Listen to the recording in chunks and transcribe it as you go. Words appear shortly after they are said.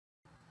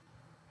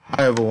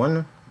Hi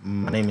everyone,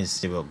 my name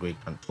is Great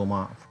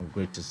Kantoma from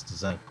GREYTEST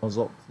Design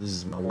Consult. This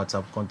is my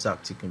WhatsApp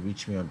contact. You can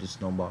reach me on this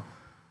number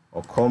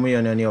or call me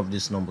on any of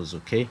these numbers.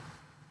 Okay.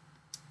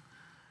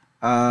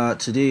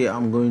 Today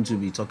I'm going to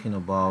be talking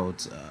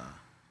about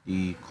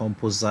the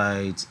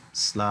composite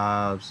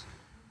slabs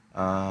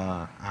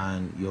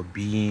and your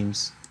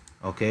beams.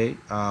 Okay.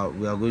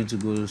 We are going to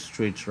go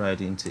straight right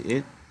into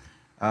it.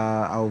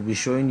 I'll be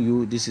showing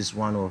you. This is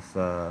one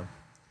of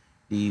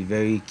the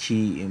very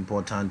key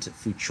important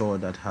feature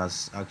that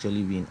has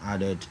actually been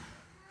added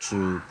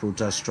to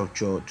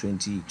ProtaStructure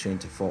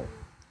 2024.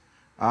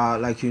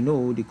 Like you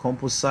know, the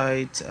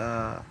composite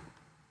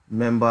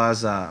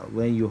members are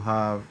when you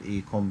have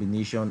a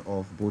combination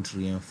of both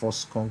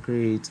reinforced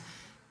concrete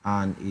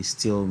and a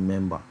steel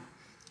member.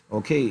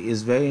 Okay,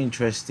 it's very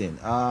interesting.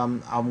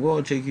 I'm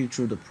going to take you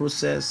through the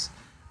process.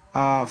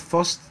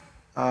 First,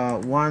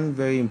 one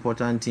very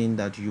important thing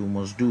that you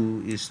must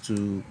do is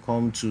to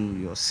come to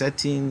your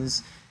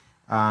settings,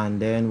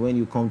 and then when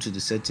you come to the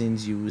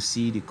settings, you will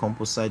see the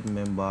composite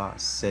member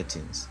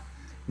settings.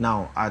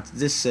 Now, at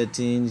this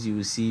settings, you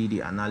will see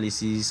the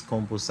analysis,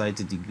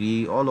 composite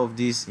degree. All of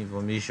this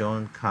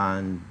information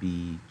can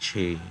be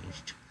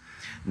changed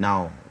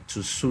now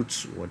to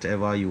suit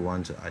whatever you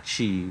want to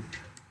achieve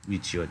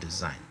with your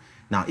design.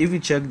 Now, if you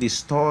check the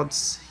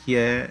studs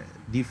here,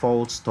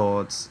 default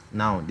studs,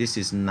 now this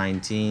is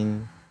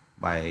 19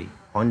 by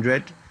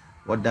 100.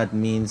 What that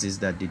means is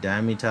that the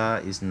diameter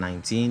is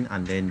 19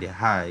 and then the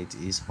height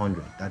is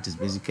 100. That is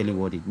basically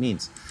what it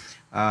means.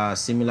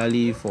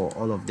 Similarly, for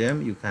all of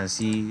them, you can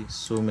see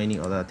so many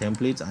other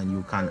templates, and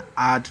you can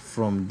add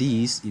from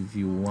these if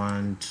you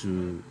want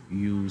to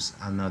use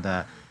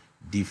another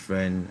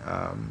different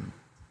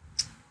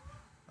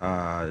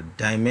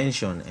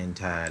dimension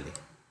entirely.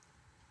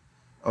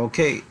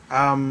 Okay,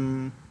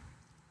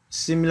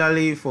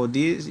 similarly for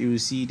this, you will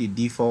see the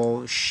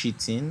default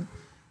sheeting.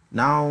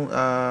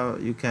 Now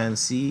you can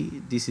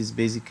see this is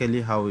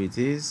basically how it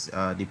is.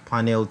 The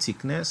panel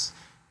thickness,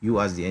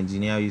 you as the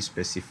engineer, you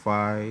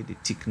specify the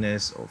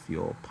thickness of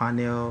your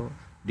panel,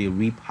 the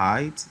rib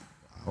height.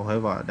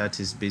 However, that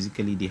is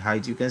basically the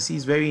height. You can see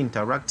it's very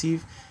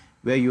interactive.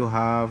 Where you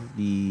have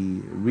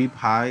the rib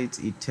height,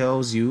 it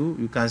tells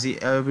you can see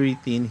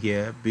everything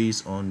here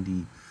based on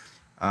the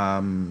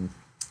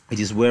it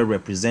is well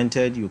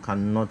represented. You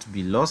cannot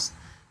be lost.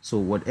 So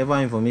whatever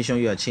information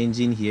you are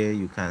changing here,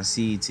 you can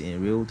see it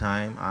in real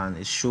time, and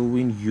it's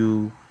showing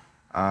you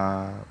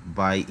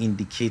by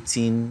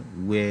indicating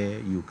where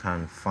you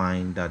can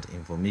find that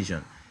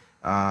information.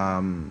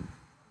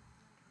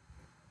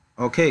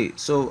 Okay,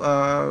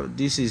 so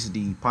this is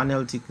the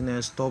panel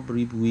thickness, top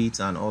rib width,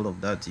 and all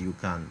of that. You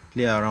can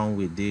play around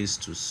with this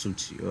to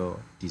suit your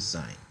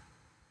design.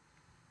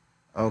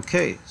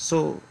 Okay,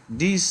 so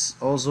this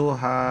also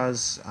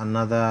has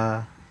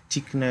another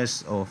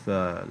thickness of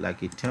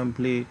like a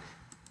template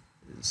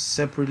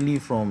separately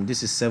from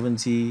this is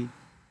 70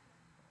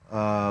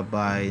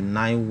 by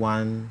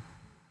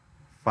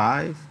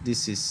 915.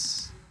 This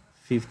is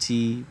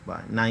 50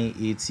 by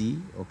 980.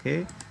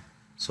 Okay,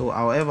 so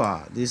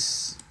however,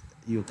 this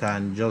you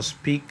can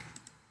just pick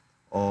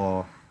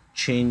or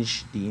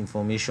change the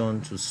information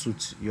to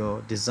suit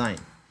your design.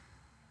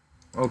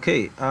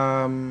 Okay,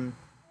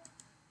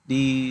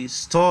 the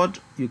stud,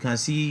 you can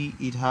see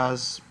it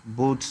has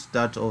both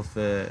that of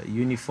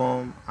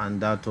uniform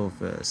and that of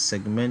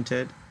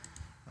segmented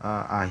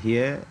are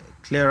here.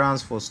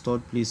 Clearance for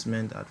stud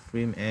placement at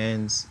frame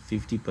ends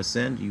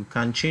 50%. You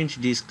can change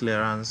this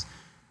clearance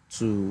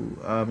to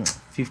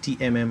 50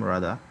 mm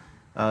rather.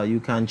 You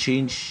can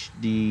change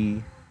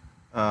the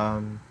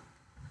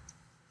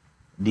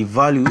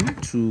value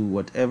to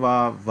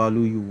whatever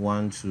value you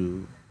want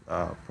to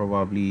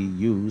probably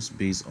use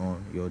based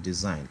on your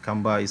design.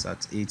 Camber is at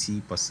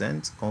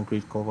 80%,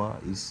 concrete cover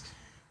is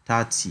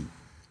 30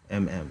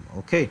 mm.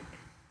 Okay,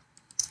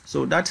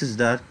 so that is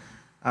that.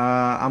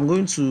 I'm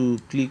going to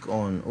click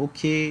on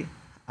OK,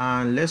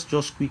 and let's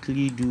just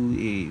quickly do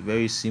a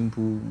very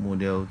simple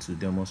model to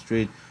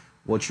demonstrate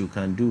what you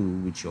can do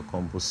with your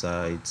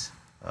composite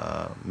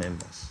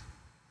members.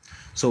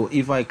 So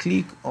if I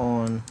click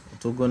on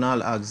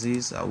orthogonal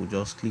axis, I will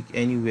just click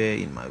anywhere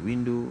in my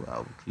window. I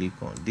will click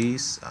on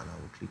this and I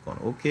will click on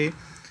OK.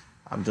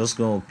 I'm just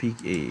going to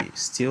pick a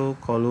steel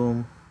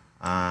column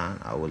and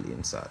I will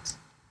insert.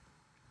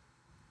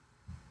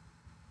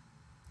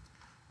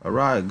 All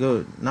right,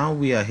 good. Now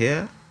we are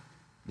here.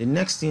 The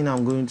next thing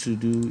I'm going to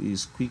do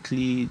is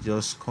quickly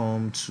just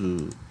come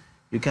to,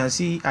 you can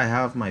see I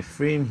have my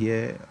frame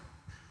here.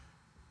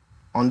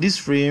 On this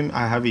frame,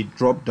 I have a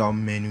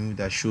drop-down menu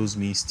that shows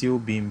me steel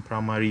beam,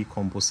 primary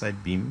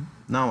composite beam.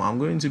 Now I'm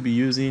going to be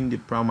using the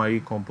primary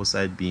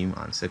composite beam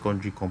and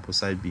secondary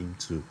composite beam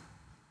too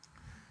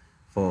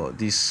for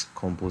this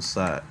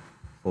composite,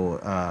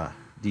 for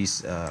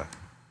this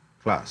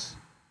class.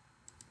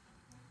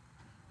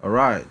 All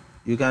right,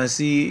 you can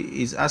see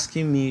it's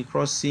asking me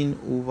crossing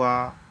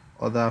over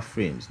other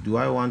frames. Do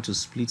I want to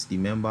split the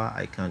member?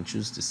 I can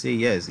choose to say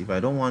yes. If I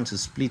don't want to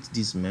split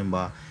this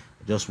member,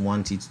 I just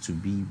want it to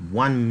be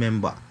one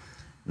member,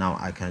 Now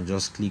I can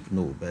just click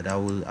no, but I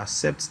will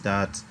accept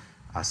that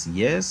as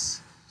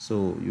yes.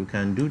 So you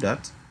can do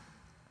that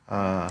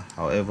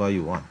however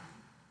you want.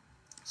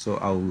 So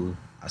I will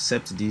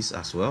accept this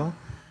as well.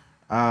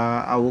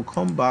 I will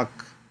come back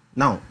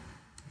now.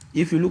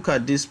 If you look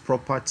at these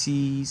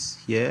properties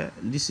here,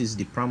 this is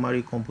the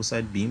primary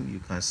composite beam. You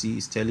can see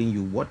it's telling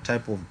you what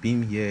type of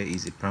beam here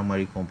is a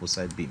primary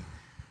composite beam.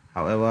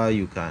 However,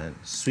 you can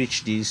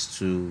switch this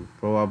to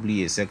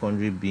probably a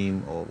secondary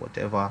beam or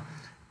whatever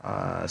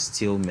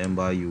steel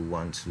member you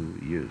want to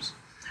use.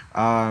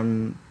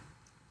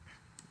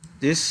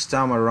 This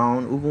time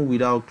around, even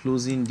without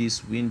closing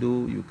this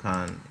window, you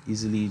can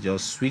easily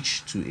just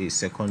switch to a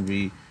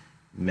secondary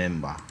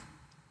member.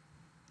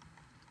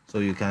 So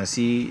you can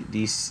see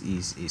this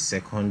is a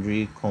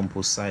secondary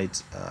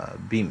composite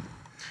beam.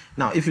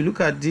 Now if you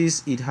look at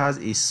this, it has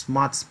a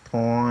smart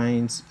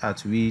point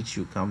at which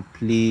you can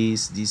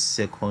place these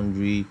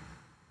secondary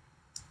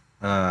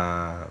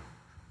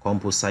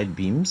composite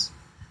beams.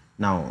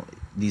 Now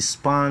the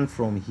span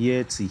from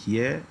here to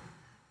here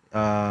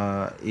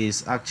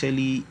is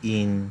actually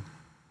in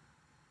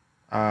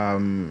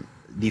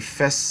the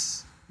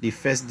first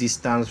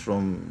distance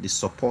from the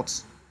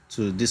support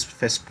to this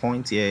first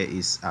point here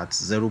is at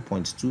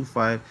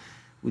 0.25,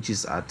 which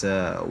is at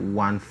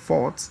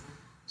 1/4.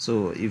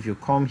 So if you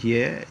come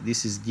here,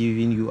 this is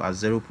giving you at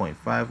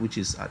 0.5, which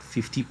is at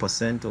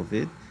 50% of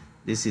it.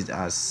 This is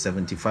at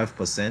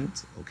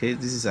 75%. Okay,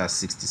 this is at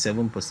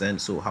 67%.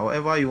 So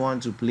however you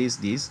want to place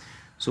this.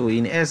 So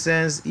in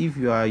essence, if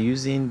you are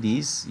using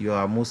this, you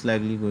are most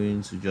likely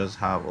going to just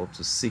have up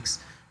to 6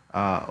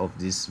 of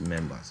these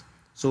members.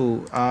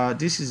 So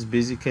this is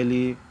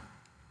basically,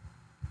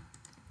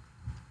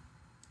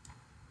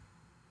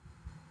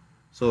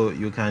 so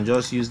you can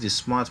just use the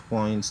smart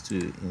points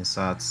to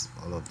insert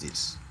all of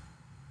this.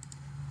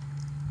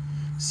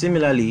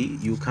 Similarly,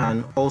 you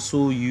can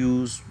also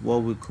use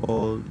what we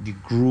call the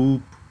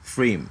group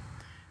frame.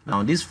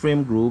 Now this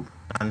frame group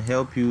can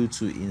help you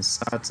to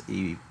insert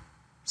a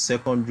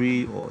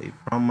secondary or a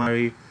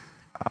primary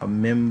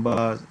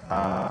member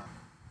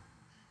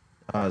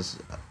as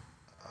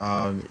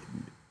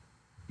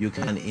you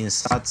can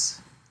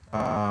insert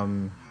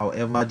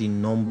however the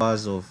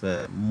numbers of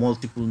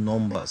multiple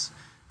numbers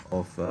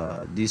of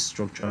these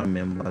structural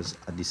members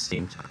at the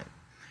same time.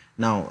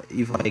 Now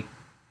if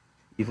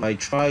I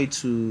try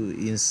to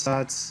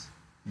insert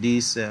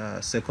this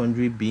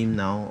secondary beam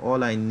now,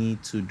 all I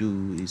need to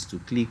do is to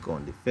click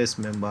on the first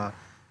member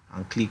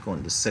and click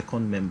on the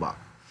second member.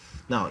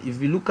 Now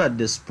if you look at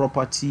this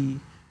property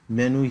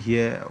menu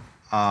here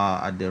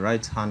at the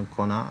right hand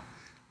corner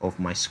of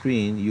my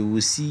screen, you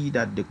will see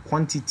that the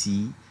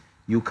quantity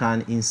you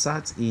can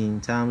insert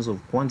in terms of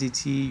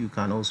quantity, you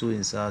can also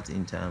insert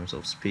in terms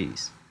of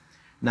space.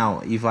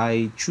 Now if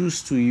I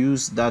choose to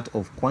use that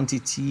of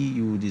quantity,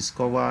 you will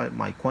discover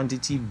my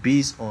quantity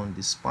based on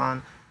the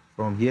span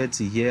from here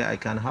to here. I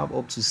can have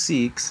up to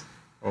 6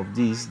 of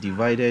these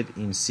divided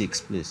in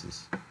 6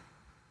 places.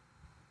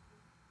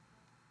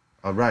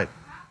 All right,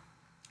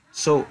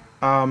 so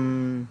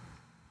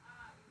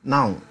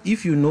now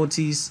if you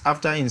notice,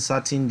 after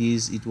inserting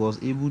this, it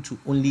was able to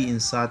only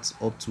insert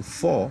up to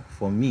 4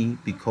 for me,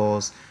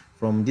 because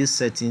from these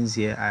settings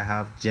here I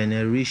have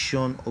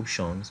generation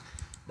options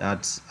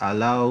that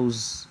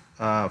allows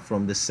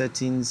from the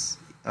settings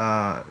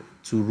to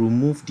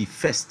remove the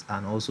first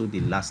and also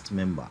the last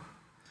member.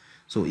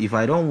 So if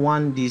I don't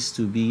want this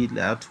to be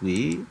that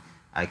way,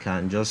 I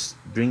can just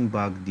bring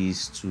back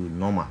this to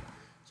normal.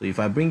 So if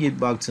I bring it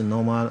back to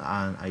normal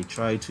and I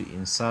try to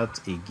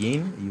insert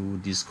again, you will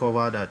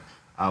discover that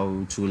I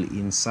will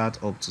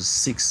insert up to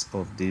 6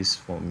 of this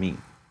for me.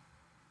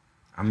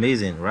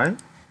 Amazing, right?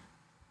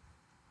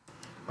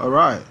 All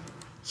right,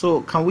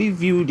 so can we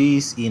view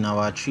this in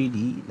our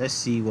 3D? Let's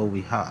see what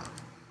we have.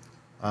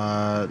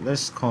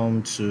 Let's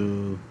come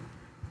to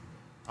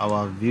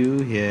our view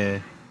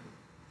here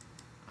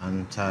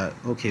and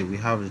okay, we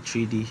have the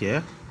 3D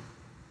here.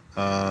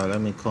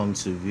 Let me come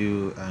to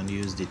view and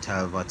use the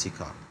tile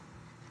vertical.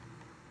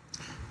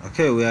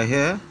 Okay, we are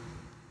here.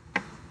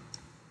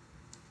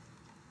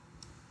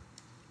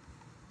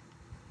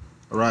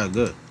 All right,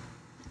 good.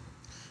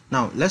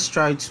 Now let's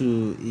try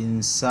to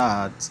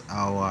insert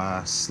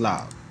our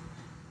slab,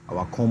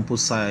 our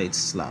composite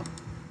slab.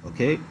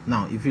 Okay,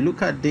 now if you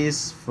look at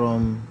this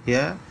from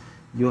here,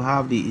 you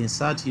have the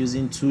insert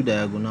using 2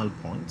 diagonal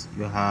points,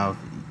 you have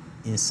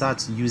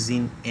insert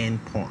using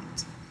end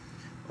point.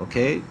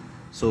 Okay,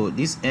 so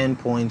this end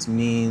point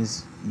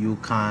means you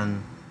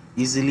can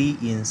easily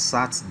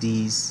insert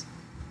these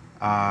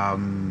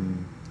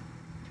on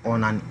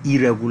an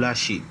irregular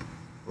shape.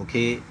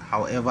 Okay,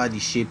 however the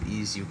shape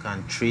is, you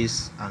can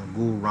trace and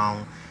go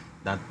around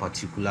that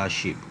particular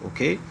shape.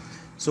 Okay,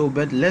 so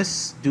but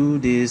let's do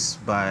this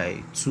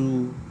by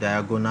 2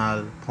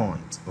 diagonal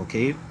points.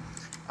 Okay,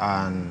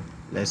 and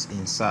let's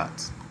insert.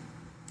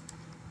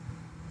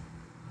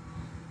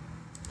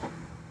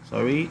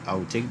 Sorry, I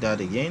will take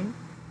that again.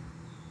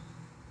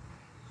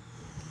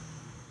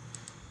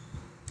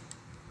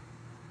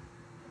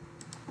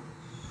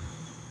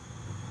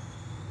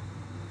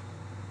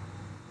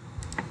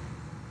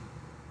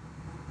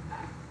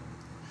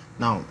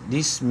 Now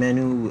this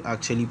menu will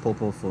actually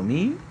pop up for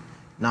me.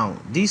 Now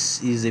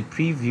this is a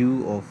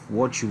preview of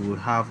what you will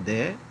have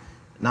there.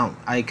 Now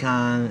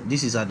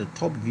this is at the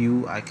top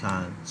view. I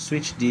can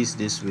switch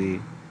this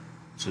way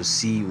to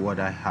see what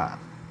I have.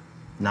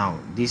 Now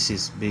this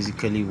is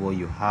basically what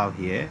you have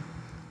here.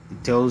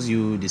 It tells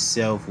you the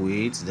self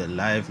weight, the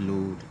live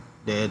load,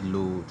 dead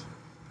load,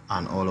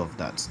 and all of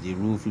that, the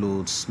roof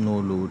load, snow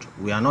load.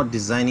 We are not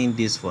designing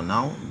this for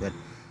now, but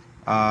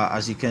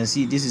as you can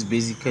see, this is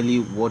basically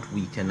what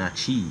we can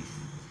achieve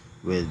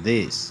with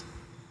this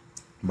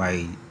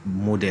by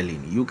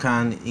modeling. You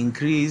can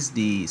increase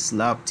the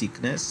slab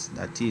thickness,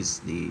 that is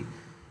the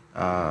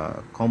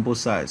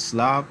composite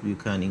slab. You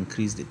can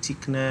increase the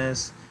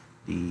thickness.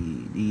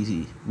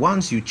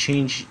 Once you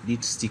change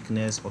its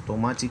thickness,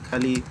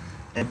 automatically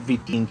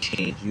everything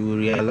changes. You will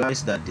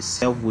realize that the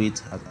self weight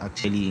has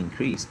actually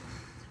increased.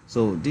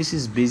 So this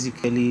is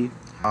basically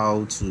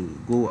how to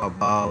go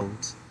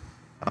about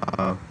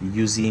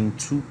using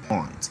 2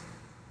 points.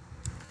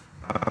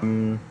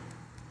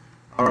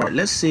 All right,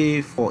 let's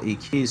say for a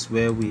case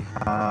where we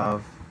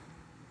have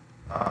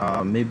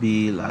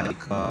maybe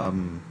like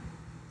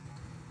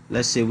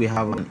let's say we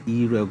have an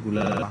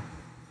irregular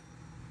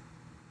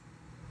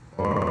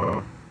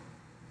or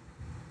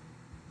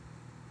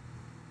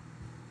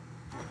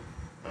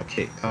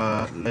okay,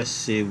 let's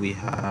say we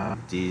have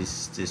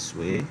this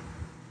way.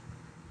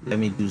 Let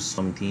me do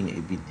something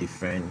a bit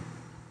different.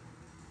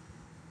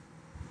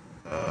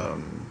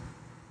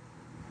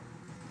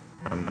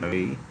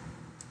 Primary.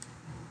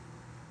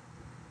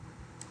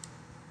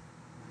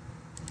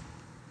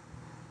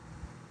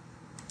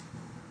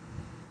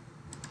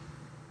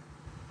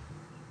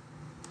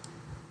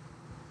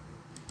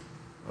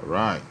 All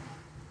right,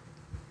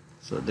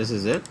 so this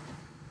is it.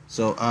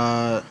 So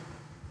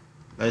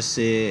let's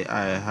say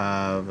I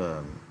have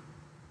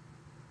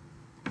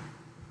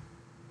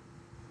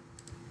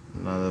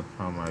another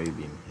primary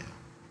beam here.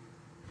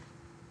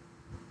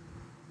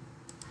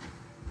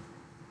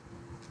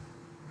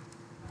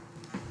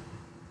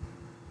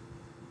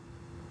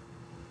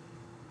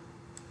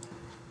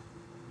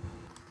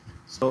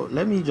 So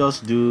let me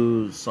just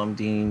do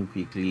something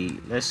quickly.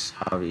 Let's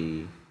have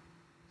a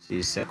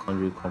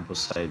secondary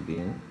composite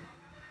beam.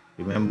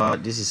 Remember,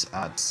 this is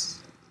at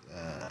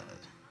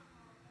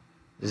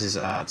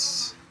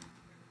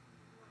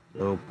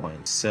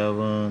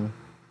 0.7.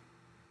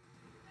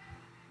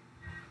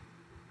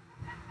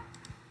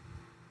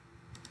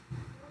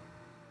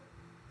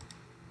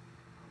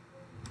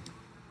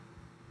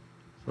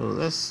 So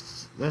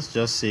let's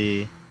just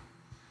say,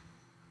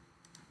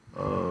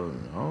 oh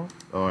no,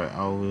 or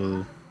I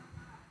will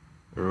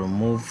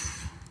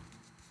remove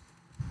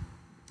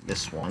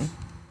this one.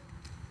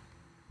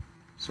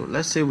 So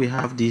let's say we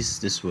have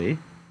this way,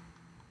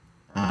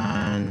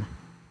 and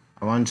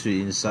I want to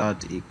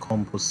insert a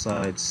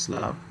composite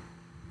slab.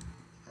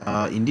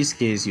 In this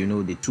case, you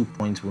know, the 2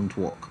 points won't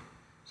work,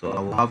 so I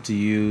will have to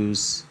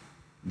use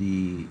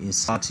the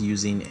insert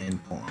using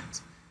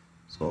endpoint.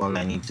 So all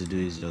I need to do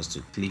is just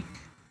to click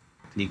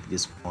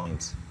this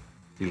point,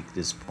 click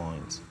this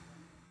point,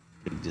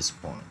 click this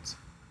point,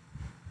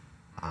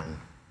 and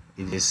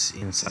it is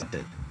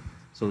inserted.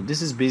 So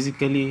this is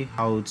basically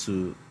how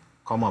to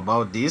come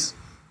about this.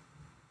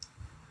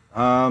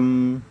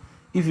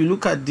 If you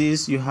look at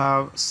this, you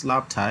have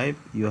slab type,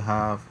 you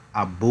have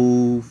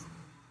above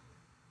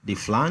the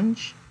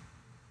flange.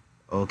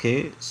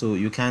 Okay, so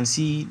you can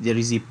see there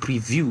is a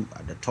preview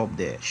at the top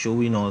there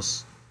showing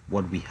us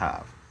what we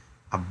have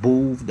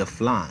above the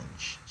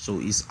flange. So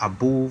it's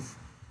above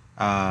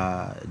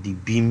the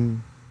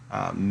beam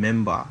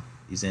member,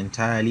 is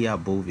entirely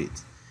above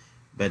it,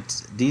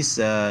 but this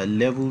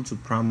level to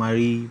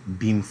primary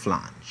beam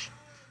flange,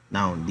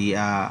 now they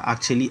are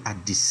actually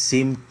at the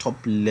same top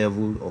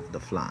level of the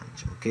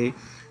flange. Okay,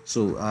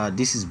 so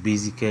this is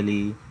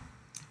basically,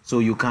 so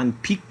you can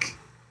pick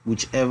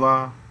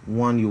whichever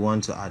one you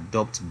want to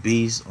adopt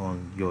based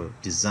on your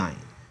design.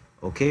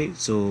 Okay,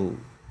 so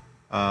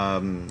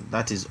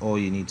that is all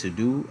you need to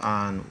do,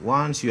 and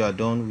once you are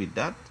done with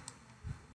that,